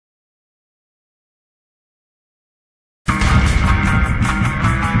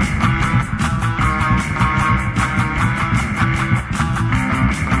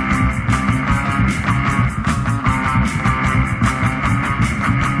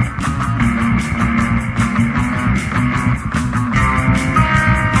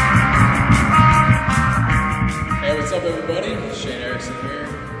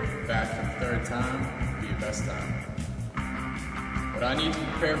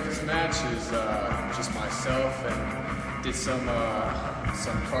for this match is just myself, and did some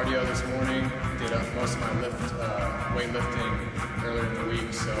cardio this morning. Did most of my weightlifting earlier in the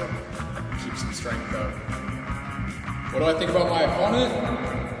week, so keep some strength up. What do I think about my opponent?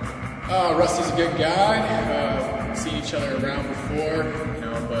 Rusty's a good guy. Seen each other around before,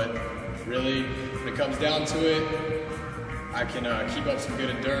 but really, when it comes down to it, I can keep up some good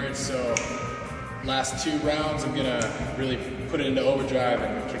endurance. So last 2 rounds, I'm gonna really put it into overdrive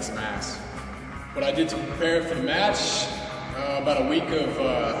and kick some ass. What I did to prepare for the match, about a week of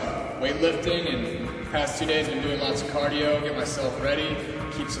weightlifting, and the past 2 days I've been doing lots of cardio, get myself ready,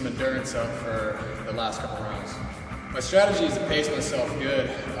 keep some endurance up for the last couple rounds. My strategy is to pace myself good.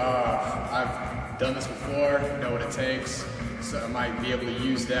 I've done this before, know what it takes, so I might be able to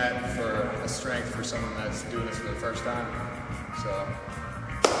use that for a strength for someone that's doing this for the first time. So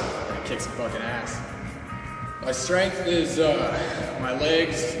I'm gonna kick some fucking ass. My strength is my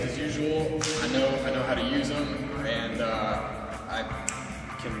legs, as usual. I know how to use them, and I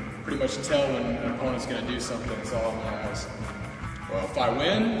can pretty much tell when an opponent's gonna do something. It's all in my eyes. Well, if I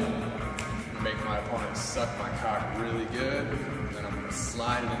win, I'm gonna make my opponent suck my cock really good, and then I'm gonna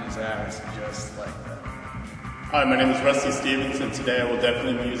slide it in his ass just like that. Hi, my name is Rusty Stevenson. Today I will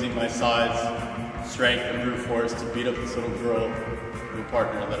definitely be using my size, strength, and brute force to beat up this little girl with a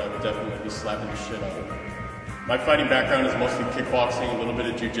partner that I would definitely be slapping the shit out of. My fighting background is mostly kickboxing, a little bit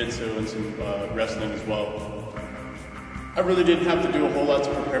of jiu-jitsu, and some wrestling as well. I really didn't have to do a whole lot to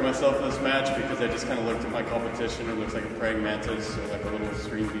prepare myself for this match because I just kind of looked at my competition. It looks like a praying mantis, or like a little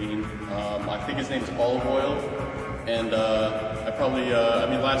string bean. I think his name's Olive Oil. And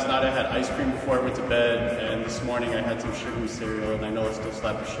last night I had ice cream before I went to bed, and this morning I had some sugary cereal, and I know it still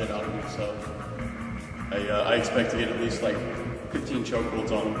slapped the shit out of me, so I expect to get at least like 15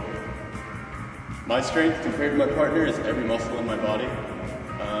 chokeholds on him. My strength compared to my partner is every muscle in my body.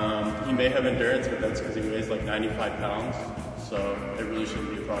 He may have endurance, but that's because he weighs like 95 pounds, so it really shouldn't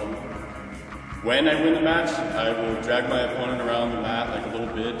be a problem. When I win the match, I will drag my opponent around the mat like a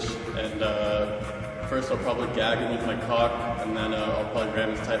little bitch, and first I'll probably gag him with my cock, and then I'll probably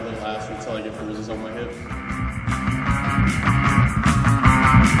ram his tight little ass until I get bruises on my hip.